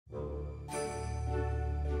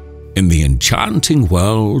in the enchanting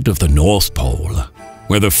world of the North Pole,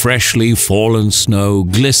 where the freshly fallen snow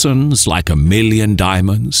glistens like a million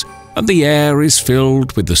diamonds and the air is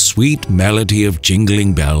filled with the sweet melody of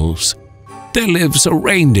jingling bells, there lives a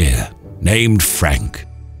reindeer named Frank.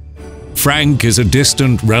 Frank is a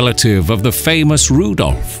distant relative of the famous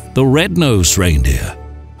Rudolph, the red-nosed reindeer.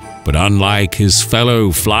 But unlike his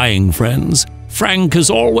fellow flying friends, Frank has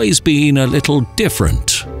always been a little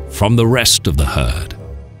different from the rest of the herd.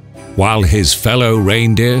 While his fellow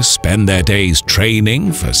reindeer spend their days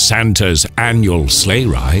training for Santa's annual sleigh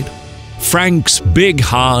ride, Frank's big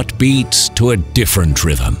heart beats to a different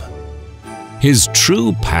rhythm. His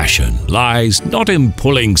true passion lies not in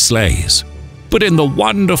pulling sleighs, but in the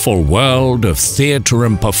wonderful world of theatre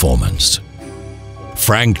and performance.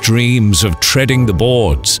 Frank dreams of treading the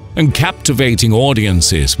boards and captivating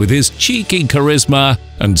audiences with his cheeky charisma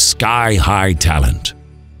and sky-high talent.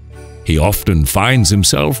 He often finds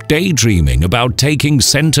himself daydreaming about taking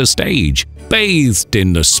center stage, bathed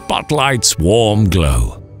in the spotlight's warm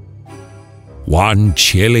glow. One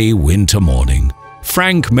chilly winter morning,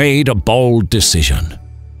 Frank made a bold decision.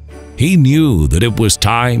 He knew that it was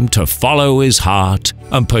time to follow his heart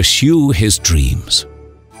and pursue his dreams.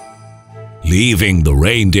 Leaving the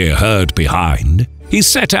reindeer herd behind, he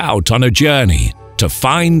set out on a journey to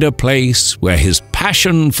find a place where his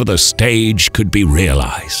passion for the stage could be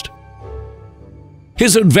realized.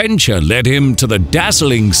 His adventure led him to the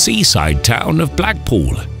dazzling seaside town of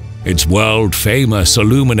Blackpool, its world-famous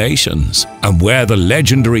illuminations, and where the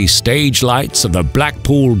legendary stage lights of the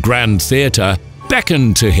Blackpool Grand Theatre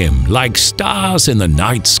beckoned to him like stars in the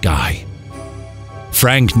night sky.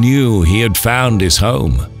 Frank knew he had found his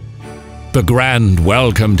home. The Grand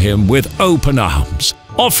welcomed him with open arms,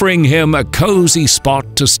 offering him a cozy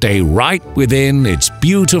spot to stay right within its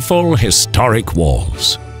beautiful historic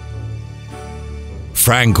walls.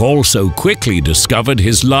 Frank also quickly discovered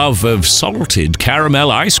his love of salted caramel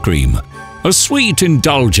ice cream, a sweet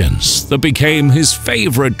indulgence that became his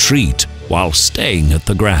favorite treat while staying at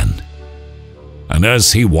the Grand. And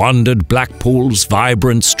as he wandered Blackpool's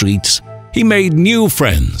vibrant streets, he made new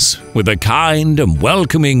friends with the kind and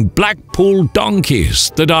welcoming Blackpool donkeys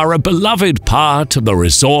that are a beloved part of the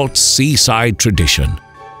resort's seaside tradition.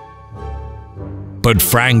 But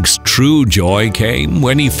Frank's true joy came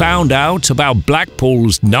when he found out about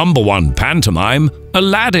Blackpool's #1 pantomime,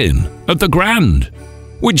 Aladdin, at the Grand,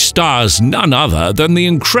 which stars none other than the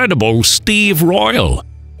incredible Steve Royal,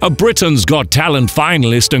 a Britain's Got Talent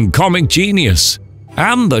finalist and comic genius,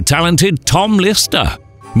 and the talented Tom Lister,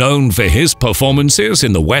 known for his performances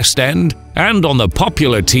in the West End and on the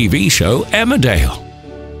popular TV show Emmerdale.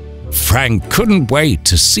 Frank couldn't wait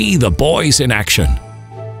to see the boys in action.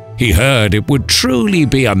 He heard it would truly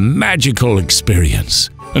be a magical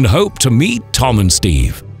experience and hoped to meet Tom and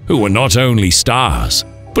Steve, who were not only stars,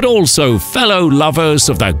 but also fellow lovers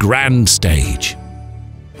of the grand stage.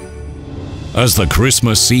 As the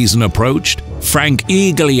Christmas season approached, Frank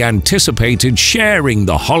eagerly anticipated sharing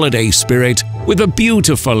the holiday spirit with the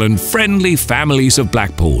beautiful and friendly families of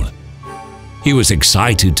Blackpool. He was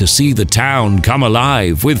excited to see the town come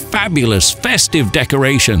alive with fabulous festive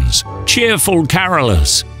decorations, cheerful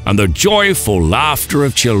carolers, and the joyful laughter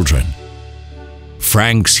of children.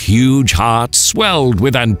 Frank's huge heart swelled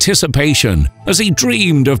with anticipation as he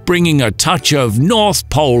dreamed of bringing a touch of North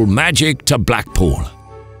Pole magic to Blackpool.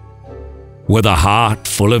 With a heart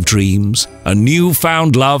full of dreams, a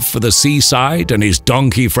newfound love for the seaside and his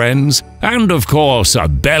donkey friends, and of course a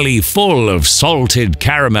belly full of salted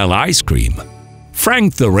caramel ice cream,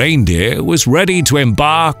 Frank the reindeer was ready to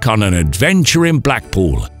embark on an adventure in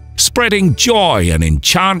Blackpool, spreading joy and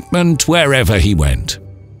enchantment wherever he went.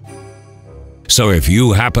 So if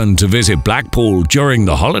you happen to visit Blackpool during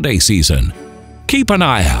the holiday season, keep an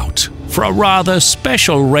eye out for a rather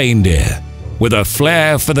special reindeer with a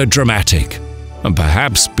flair for the dramatic, and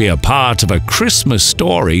perhaps be a part of a Christmas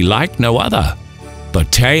story like no other, the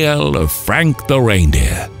tale of Frank the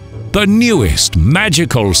Reindeer, the newest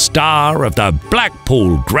magical star of the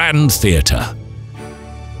Blackpool Grand Theatre.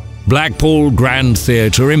 Blackpool Grand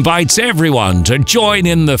Theatre invites everyone to join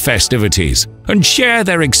in the festivities and share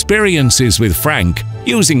their experiences with Frank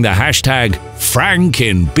using the hashtag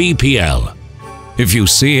 #FrankinBPL. If you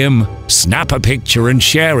see him, snap a picture and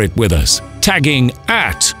share it with us, tagging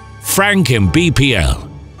 @FrankinBPL.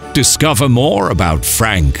 Discover more about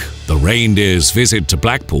Frank the Reindeer's visit to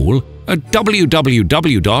Blackpool at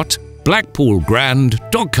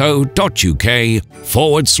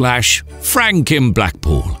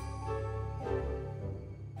www.blackpoolgrand.co.uk/FrankinBlackpool.